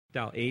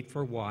dialed 8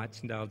 for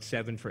watts and dialed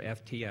 7 for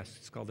FTS.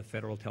 It's called the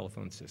Federal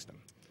Telephone System.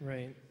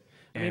 Right.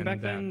 I mean,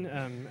 back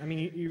then, I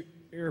mean,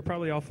 you're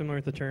probably all familiar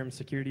with the term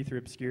security through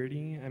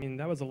obscurity. I mean,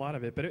 that was a lot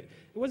of it, but it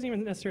wasn't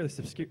even necessarily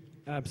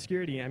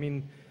obscurity. I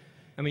mean,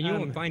 you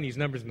won't find these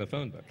numbers in the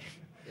phone book.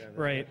 Yeah,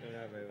 right.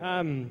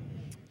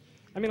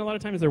 I mean, a lot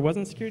of times there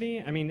wasn't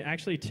security. I mean,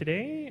 actually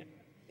today,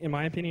 in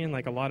my opinion,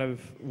 like a lot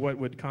of what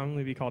would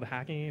commonly be called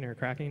hacking or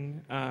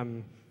cracking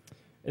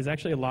is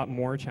actually a lot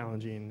more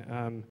challenging.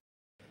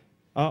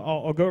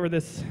 I'll go over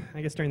this,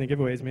 I guess, during the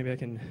giveaways. Maybe I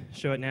can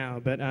show it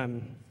now. But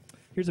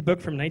here's a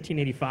book from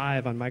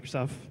 1985 on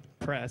Microsoft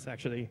Press,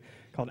 actually,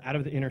 called Out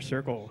of the Inner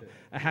Circle,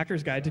 A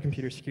Hacker's Guide to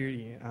Computer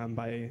Security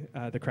by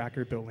the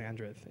cracker Bill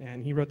Landreth.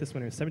 And he wrote this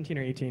when he was 17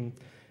 or 18.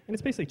 And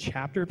it's basically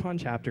chapter upon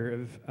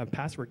chapter of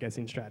password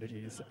guessing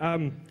strategies.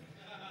 And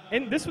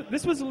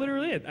this was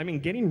literally it. I mean,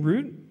 getting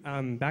root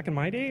back in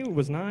my day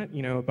was not,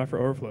 buffer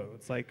overflow.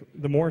 It's like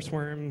the Moore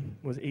swarm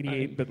was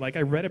 88, but like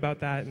I read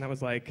about that and I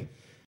was like,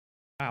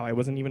 wow, I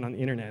wasn't even on the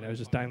internet. I was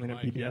just dialing up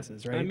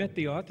BBSs, right? I met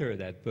the author of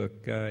that book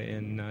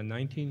in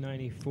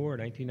 1994,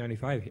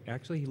 1995.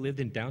 Actually, he lived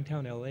in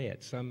downtown LA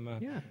at some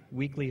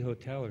weekly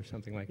hotel or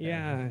something like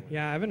that.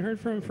 Yeah, I haven't heard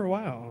from him for a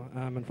while,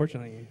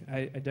 unfortunately.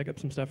 I dug up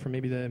some stuff from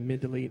maybe the mid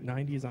to late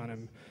 90s on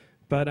him.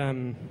 But I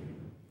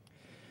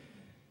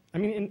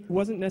mean, it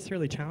wasn't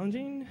necessarily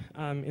challenging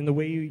in the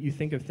way you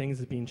think of things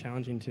as being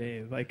challenging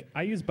today. Like,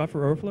 I use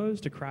buffer overflows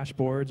to crash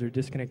boards or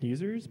disconnect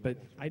users, but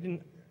I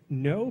didn't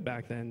know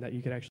back then that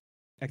you could actually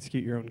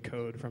execute your own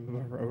code from a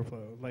buffer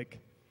overflow. Like,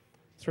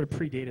 sort of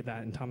predated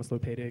that in Thomas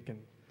Lopedic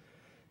and,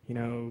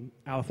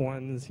 Aleph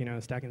One's,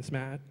 smashing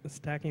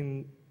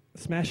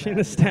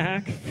the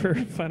stack for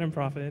fun and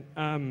profit.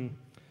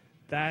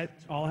 That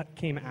all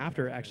came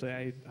after,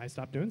 actually, I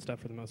stopped doing stuff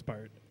for the most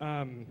part.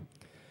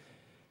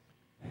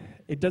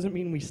 It doesn't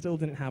mean we still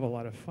didn't have a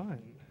lot of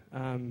fun,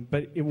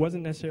 but it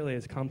wasn't necessarily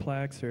as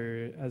complex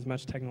or as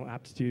much technical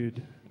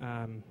aptitude.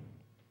 And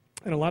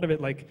a lot of it,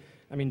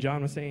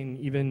 John was saying,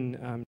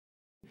 even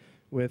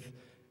it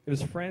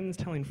was friends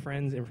telling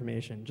friends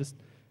information. Just,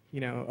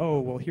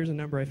 oh, well, here's a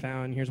number I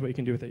found, here's what you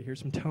can do with it, here's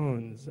some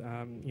tones,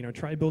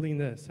 try building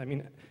this. I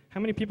mean, how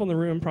many people in the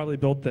room probably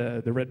built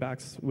the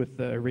Redbox with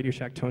the Radio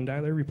Shack tone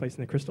dialer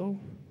replacing the crystal?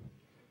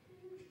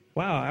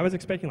 Wow, I was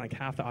expecting like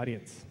half the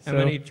audience. How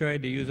many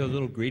tried to use those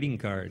little greeting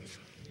cards?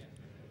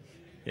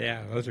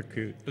 Yeah, those are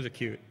cute. Those are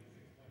cute.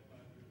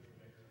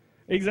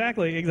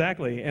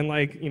 Exactly.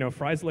 And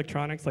Fry's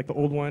Electronics, like the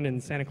old one in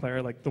Santa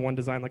Clara, like the one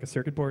designed like a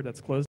circuit board that's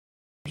closed.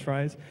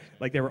 Fry's,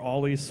 like they were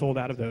always sold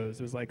out of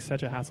those. It was like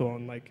such a hassle,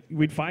 and like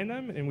we'd find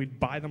them and we'd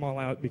buy them all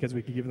out because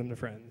we could give them to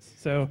friends.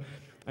 So,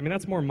 I mean,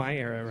 that's more my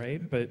era,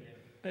 right? But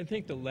I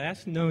think the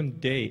last known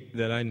date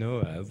that I know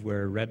of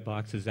where red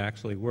boxes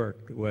actually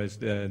worked was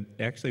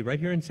actually right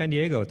here in San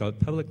Diego at the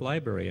public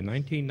library in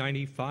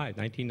 1995,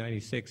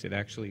 1996. It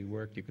actually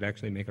worked. You could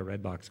actually make a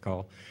red box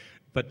call.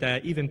 But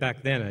even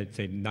back then, I'd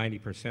say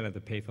 90% of the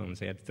payphones,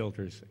 they had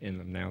filters in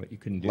them now that you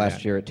couldn't do that.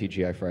 Last year at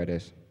TGI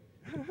Fridays.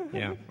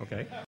 Yeah,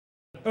 okay.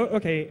 Oh,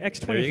 okay,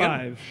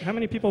 X25. How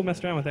many people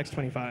messed around with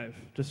X25?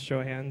 Just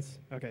show of hands.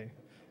 Okay.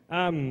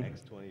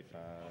 X25.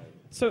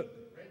 So.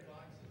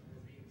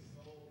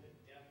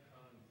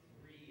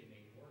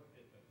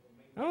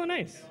 Oh,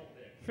 nice.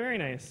 Very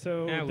nice.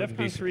 So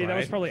DEFCON 3, that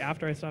was probably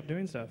after I stopped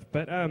doing stuff.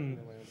 But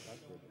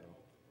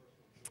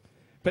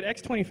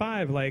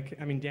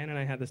X25, Dan and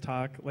I had this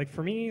talk. Like,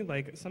 for me,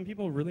 like, some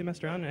people really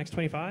messed around in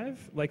X25.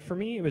 Like, for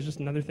me, it was just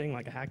another thing,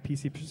 like a hack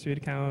PC pursuit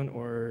account,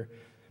 or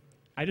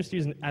I just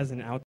use it as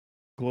an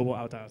global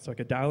out dial. So I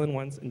could dial in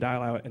once and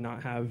dial out and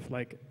not have,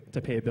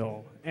 to pay a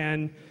bill.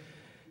 And,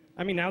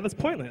 now that's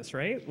pointless,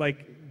 right?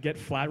 Like, get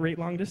flat rate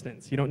long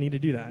distance. You don't need to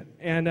do that.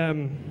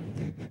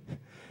 And,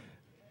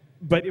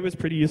 but it was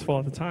pretty useful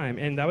at the time.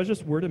 And that was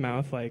just word of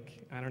mouth.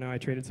 Like, I don't know, I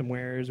traded some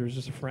wares. There was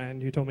just a friend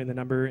who told me the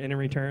number. And in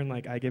return,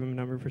 I gave him a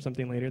number for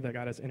something later that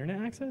got us internet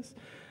access.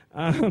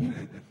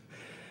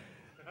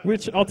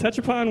 Which I'll touch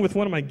upon with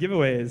one of my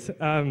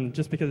giveaways,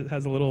 just because it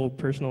has a little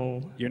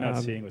personal You're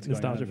not seeing what's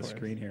going on the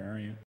screen here, are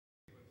you?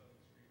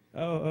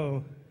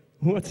 Oh.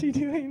 What's he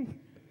doing?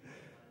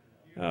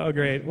 Oh,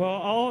 great.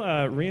 Well,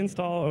 I'll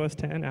reinstall OS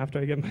 10 after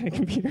I get my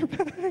computer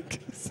back.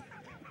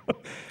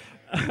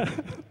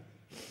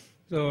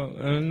 So,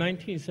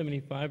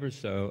 1975 or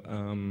so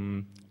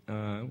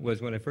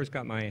was when I first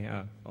got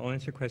my, I'll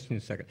answer questions in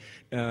a second,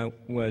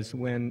 was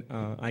when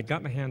I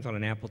got my hands on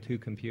an Apple II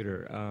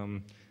computer.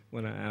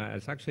 When I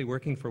was actually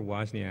working for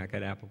Wozniak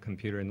at Apple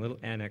Computer in a little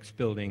annex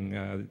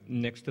building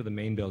next to the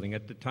main building.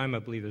 At the time, I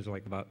believe there's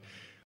about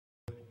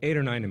 8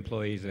 or 9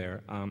 employees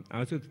there. I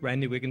was with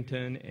Randy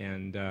Wigginton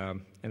and a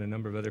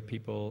number of other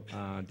people.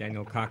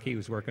 Daniel Cockey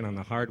was working on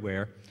the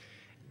hardware.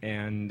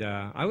 And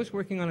I was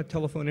working on a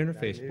telephone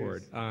interface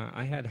board.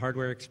 I had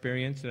hardware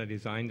experience, and I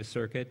designed the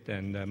circuit,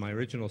 and my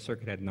original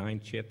circuit had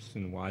 9 chips,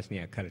 and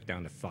Wozniak cut it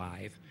down to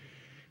 5.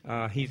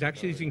 He's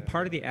actually using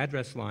part of the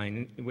address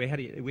line. We had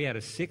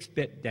a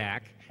 6-bit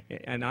DAC,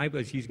 and I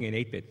was using an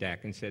 8-bit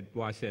DAC, and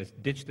Woz says,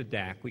 ditch the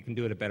DAC, we can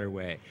do it a better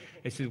way.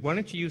 He says, why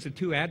don't you use the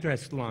 2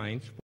 address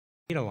lines,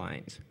 data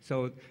lines.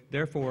 So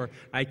therefore,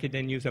 I could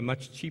then use a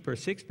much cheaper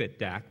 6-bit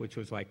DAC, which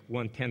was like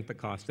 1/10 the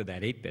cost of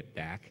that 8-bit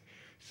DAC.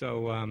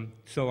 So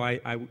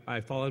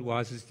I followed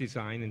Woz's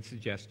design and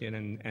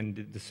suggestion and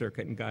did the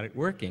circuit and got it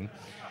working.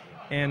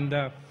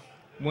 And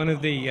one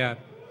of the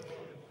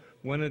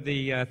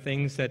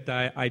things that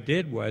I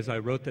did was I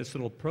wrote this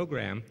little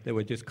program that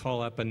would just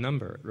call up a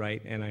number,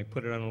 right? And I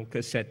put it on a little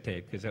cassette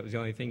tape because that was the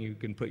only thing you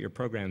can put your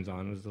programs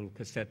on was a little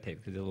cassette tape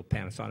because the little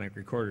Panasonic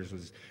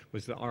recorders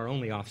was our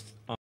only off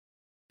at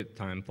the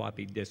time.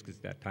 Floppy disks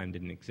at that time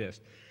didn't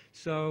exist.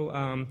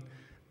 So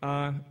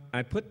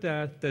I put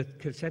the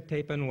cassette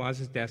tape on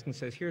Woz's desk and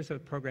says, here's a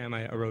program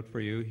I wrote for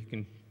you. You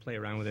can play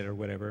around with it or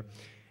whatever.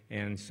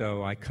 And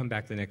so I come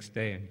back the next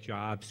day, and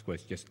Jobs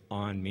was just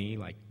on me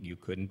like you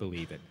couldn't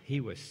believe it.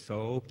 He was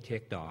so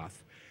ticked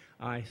off.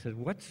 I said,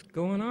 what's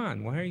going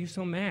on? Why are you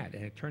so mad?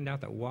 And it turned out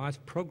that Woz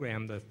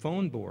programmed the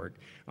phone board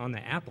on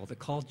the Apple to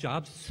call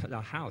Jobs to the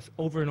house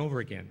over and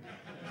over again.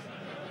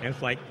 And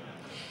it's like...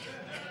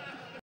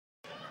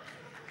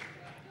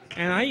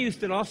 And I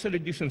used it also to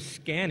do some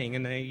scanning,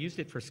 and I used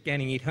it for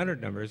scanning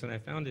 800 numbers, and I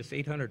found this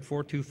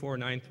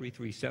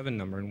 800-424-9337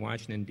 number in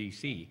Washington,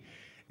 D.C.,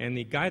 and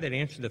the guy that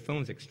answered the phone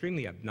was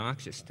extremely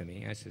obnoxious to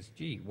me. I says,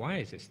 gee, why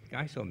is this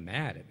guy so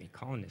mad at me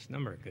calling this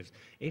number? Because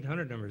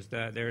 800 numbers,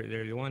 they're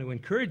the one who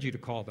encourage you to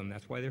call them.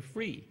 That's why they're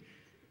free.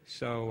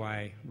 So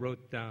I wrote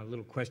a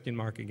little question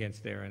mark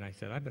against there, and I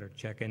said, I better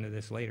check into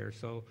this later.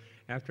 So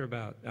after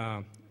about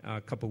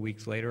a couple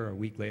weeks later or a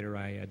week later,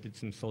 I did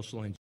some social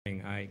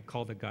engineering. I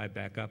called the guy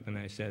back up, and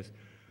I says,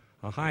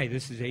 hi,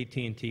 this is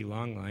AT&T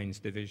Long Lines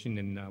Division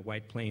in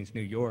White Plains,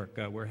 New York.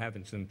 We're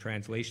having some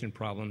translation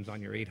problems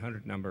on your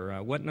 800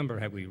 number. What number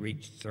have we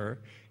reached, sir?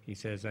 He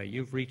says,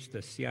 you've reached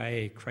the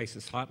CIA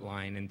crisis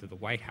hotline into the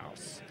White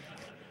House.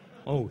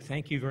 Oh,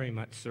 thank you very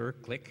much, sir.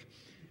 Click.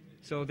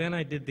 So then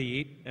I did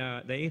the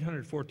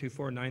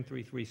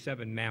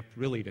 800-424-9337 mapped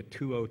really to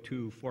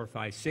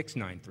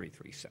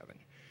 202-456-9337.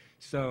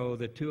 So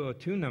the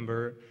 202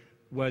 number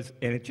was,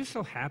 and it just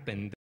so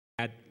happened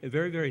that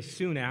very, very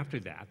soon after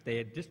that, they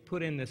had just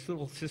put in this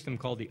little system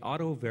called the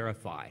Auto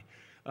Verify.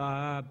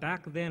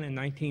 Back then in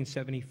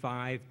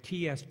 1975,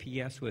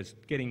 TSPS was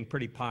getting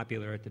pretty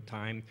popular at the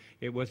time.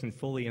 It wasn't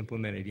fully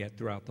implemented yet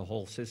throughout the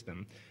whole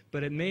system.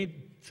 But it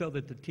made so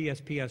that the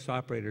TSPS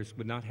operators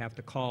would not have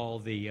to call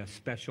the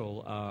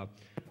special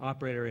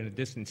operator in a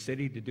distant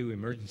city to do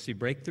emergency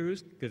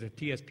breakthroughs, because a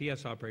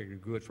TSPS operator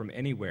could do it from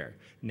anywhere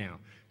now.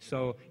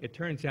 So it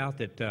turns out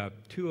that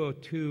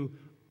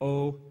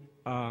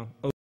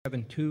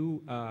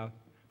 202.072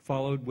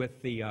 followed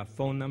with the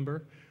phone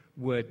number.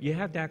 You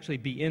have to actually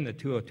be in the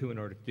 202 in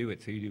order to do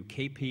it. So you do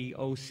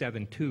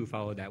KP072,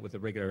 follow that with a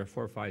regular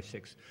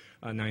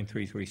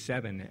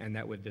 456-9337, and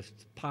that would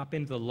just pop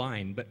into the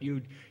line. But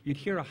you'd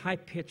hear a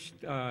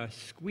high-pitched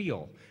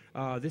squeal.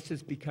 This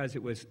is because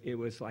it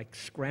was like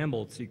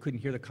scrambled, so you couldn't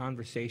hear the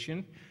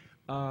conversation.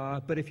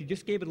 But if you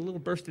just gave it a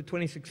little burst of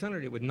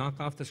 2600, it would knock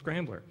off the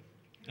scrambler,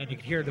 and you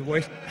could hear the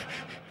voice.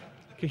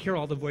 You could hear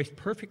all the voice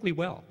perfectly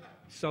well.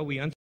 So we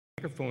unplugged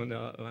the microphone,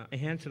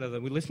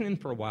 we listened in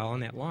for a while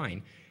on that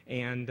line.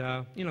 And,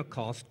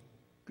 calls,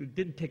 it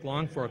didn't take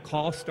long for a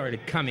call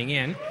started coming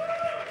in.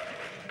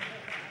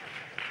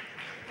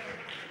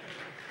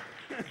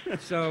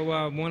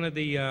 So one of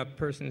the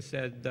persons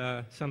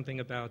said something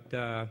about,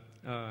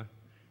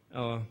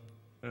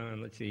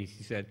 let's see,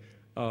 he said,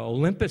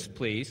 Olympus,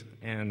 please.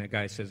 And the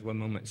guy says, one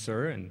moment,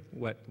 sir. And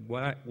what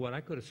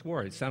I could have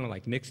swore, it sounded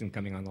like Nixon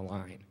coming on the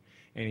line.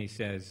 And he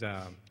says,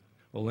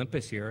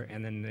 Olympus here.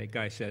 And then the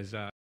guy says,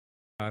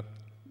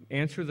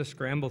 answer the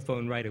scramble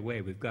phone right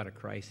away. We've got a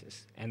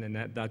crisis. And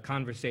then the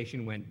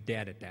conversation went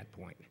dead at that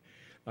point.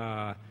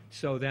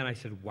 So then I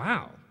said,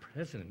 wow,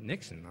 President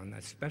Nixon on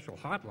that special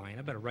hotline.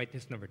 I better write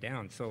this number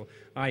down. So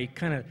I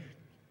kind of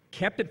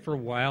kept it for a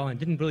while and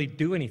didn't really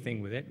do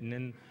anything with it. And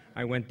then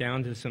I went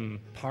down to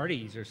some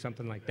parties or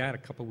something like that a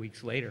couple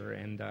weeks later,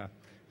 and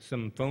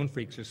some phone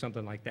freaks or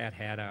something like that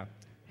had a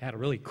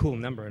really cool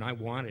number, and I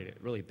wanted it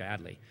really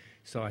badly.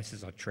 So I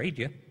says, I'll trade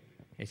you.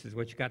 He says,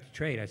 what you got to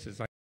trade? I says,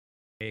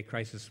 a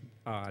crisis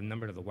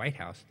number to the White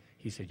House.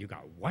 He said, you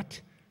got what?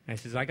 And I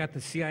says, I got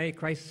the CIA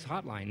crisis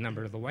hotline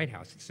number to the White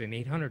House. It's an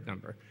 800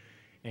 number.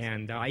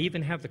 And I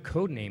even have the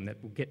code name that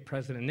will get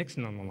President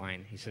Nixon on the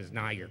line. He says,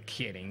 nah, you're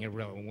kidding. You're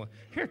really, well,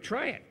 here,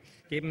 try it.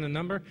 Gave him the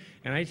number,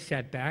 and I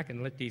sat back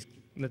and let these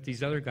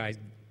other guys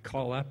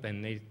call up,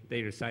 and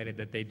they decided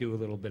that they'd do a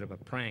little bit of a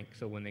prank.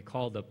 So when they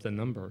called up the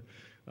number,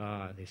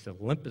 they said,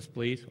 Olympus,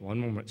 please. One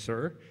moment,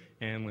 sir.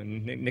 And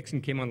when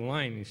Nixon came on the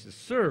line, he says,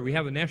 sir, we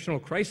have a national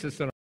crisis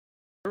on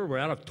our, we're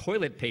out of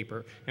toilet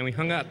paper, and we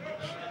hung up.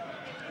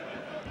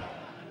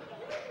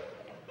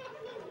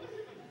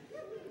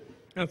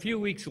 A few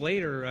weeks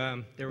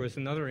later, there was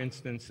another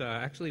instance.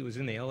 Actually, it was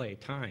in the LA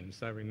Times,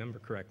 if I remember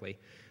correctly.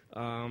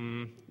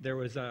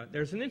 There's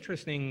an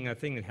interesting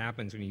thing that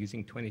happens when you're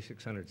using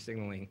 2600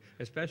 signaling,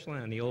 especially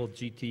on the old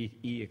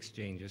GTE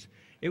exchanges.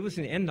 It was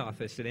an end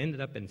office that ended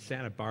up in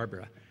Santa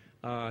Barbara.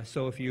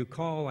 So if you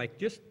call like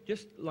just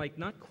like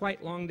not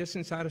quite long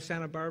distance out of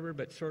Santa Barbara,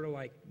 but sort of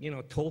like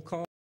toll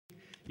call,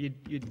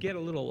 you'd get a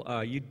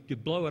little,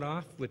 you'd blow it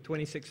off with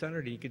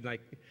 2600, and you could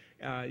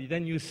you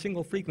then use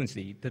single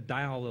frequency to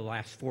dial the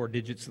last 4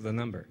 digits of the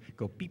number.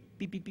 Go beep,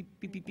 beep, beep, beep,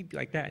 beep, beep, beep,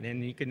 like that, and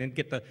then you can then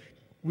get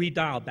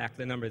redial back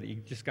the number that you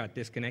just got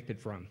disconnected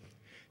from.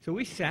 So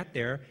we sat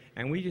there,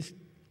 and we just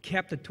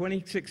kept the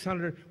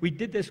 2600. We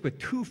did this with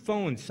 2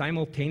 phones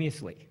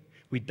simultaneously.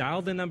 We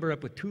dialed the number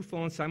up with 2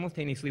 phones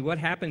simultaneously. What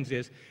happens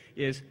is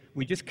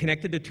we just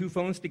connected the 2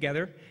 phones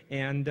together,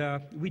 and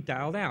we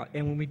dialed out.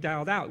 And when we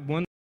dialed out,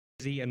 one would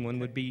be busy and one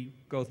would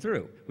go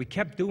through. We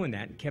kept doing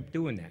that and kept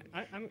doing that.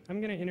 I'm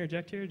going to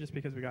interject here just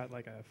because we got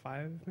like a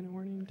 5-minute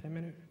warning,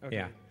 10-minute? Okay.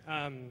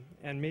 Yeah.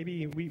 And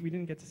maybe we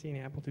didn't get to see any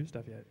Apple II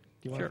stuff yet.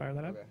 Do you want to fire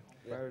that up? Okay.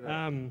 Fire it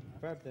up.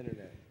 Fire up the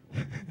internet.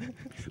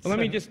 Well, let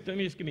me just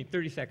give me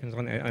 30 seconds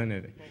on it.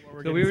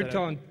 Well, So we were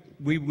telling,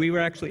 we were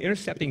actually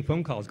intercepting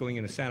phone calls going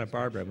into Santa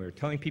Barbara. We were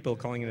telling people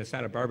calling into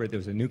Santa Barbara there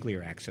was a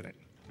nuclear accident.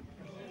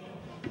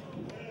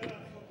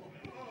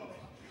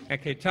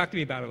 Okay, talk to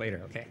me about it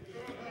later, okay?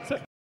 So,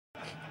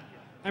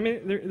 I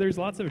mean, there's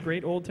lots of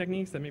great old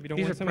techniques that maybe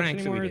don't work so much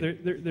anymore.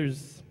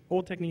 There's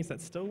old techniques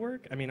that still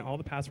work. I mean, all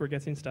the password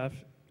guessing stuff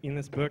in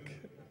this book,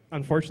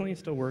 unfortunately,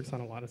 still works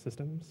on a lot of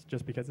systems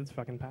just because it's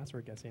fucking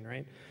password guessing,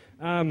 right?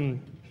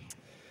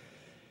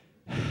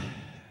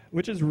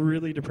 Which is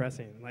really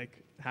depressing.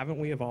 Like, haven't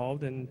we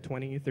evolved in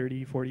 20,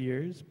 30, 40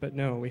 years? But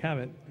no, we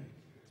haven't.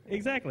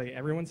 Exactly.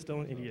 Everyone's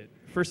still an idiot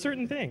for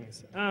certain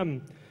things.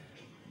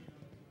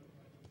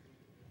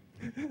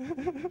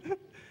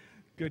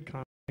 Good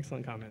comment.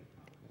 Excellent comment.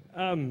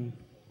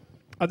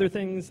 Other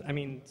things, I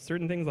mean,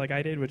 certain things like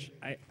I did, which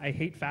I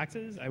hate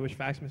faxes. I wish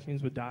fax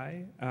machines would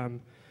die.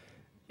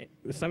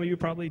 Some of you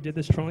probably did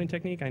this trolling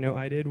technique. I know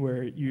I did,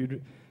 where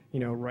you'd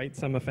write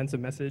some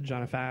offensive message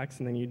on a fax,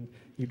 and then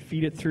you'd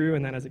feed it through,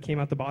 and then as it came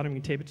out the bottom,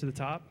 you'd tape it to the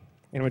top,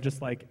 and it would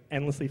just like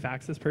endlessly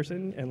fax this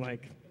person, and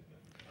like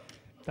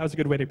that was a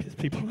good way to piss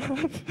people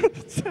off.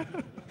 So,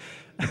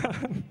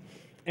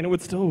 and it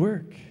would still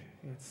work.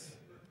 It's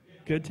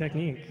good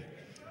technique.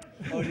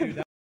 Oh, dude,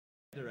 that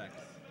was direct.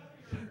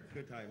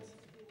 Good times.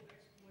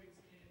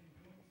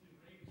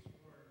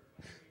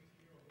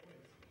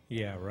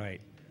 Yeah,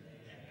 right.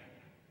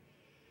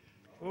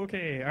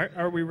 Okay,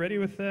 are we ready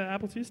with the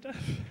Apple II stuff?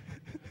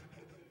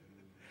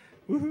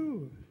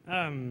 Woohoo!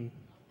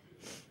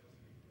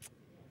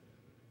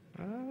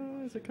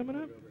 Is it coming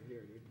up?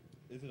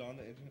 Is it on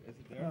the internet? Is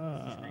it there?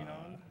 Is the screen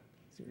on?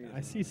 I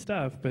see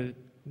stuff, but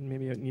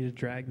maybe I need to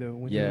drag the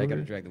window Yeah, over. I got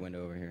to drag the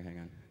window over here. Hang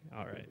on.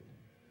 All right.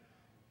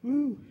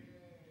 Woo!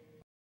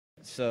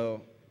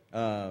 So,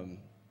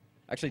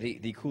 actually,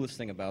 the coolest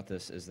thing about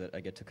this is that I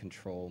get to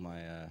control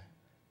my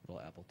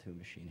little Apple II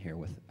machine here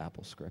with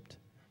AppleScript,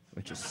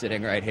 which is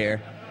sitting right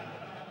here.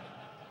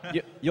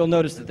 You'll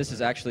notice that this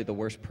is actually the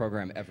worst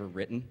program ever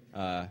written.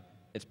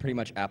 It's pretty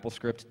much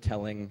AppleScript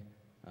telling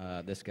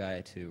this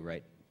guy to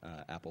write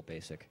Apple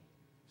Basic.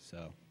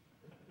 So,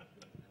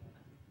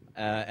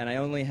 and I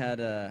only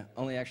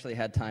actually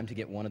had time to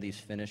get one of these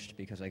finished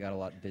because I got a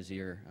lot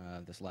busier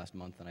this last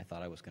month than I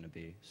thought I was going to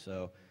be.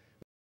 So,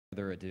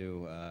 without further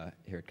ado,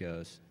 here it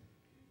goes.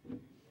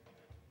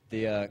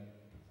 The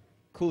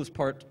coolest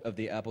part of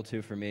the Apple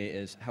II for me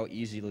is how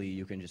easily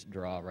you can just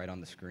draw right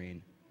on the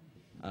screen.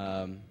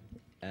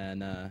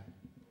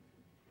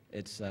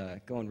 It's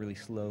going really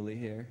slowly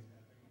here.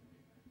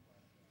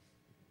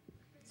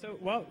 So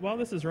while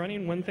this is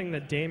running, one thing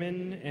that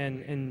Damon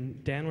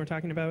and Dan were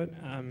talking about,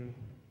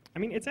 I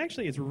mean,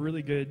 it's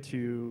really good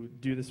to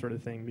do this sort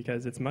of thing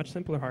because it's much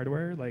simpler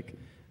hardware. Like,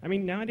 I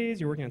mean, nowadays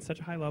you're working at such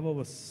a high level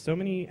with so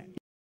many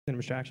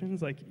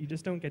abstractions, like you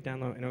just don't get down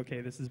low and okay,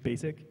 this is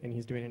basic and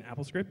he's doing an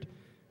AppleScript,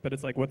 but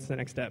it's like, what's the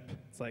next step?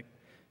 It's like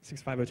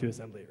 6502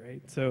 assembly,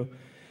 right? So,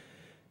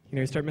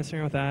 you start messing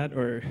around with that,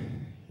 or,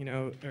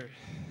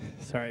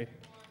 sorry,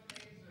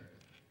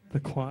 the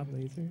quad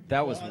laser.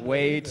 That was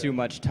way too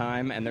much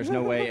time, and there's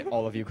no way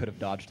all of you could have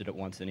dodged it at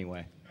once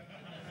anyway.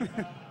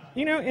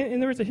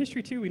 And there was a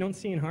history too we don't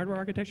see in hardware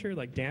architecture.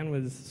 Like Dan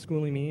was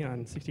schooling me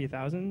on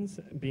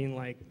 68000s being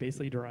like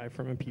basically derived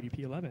from a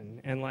PDP-11,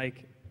 and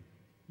like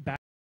back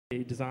they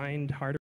designed hardware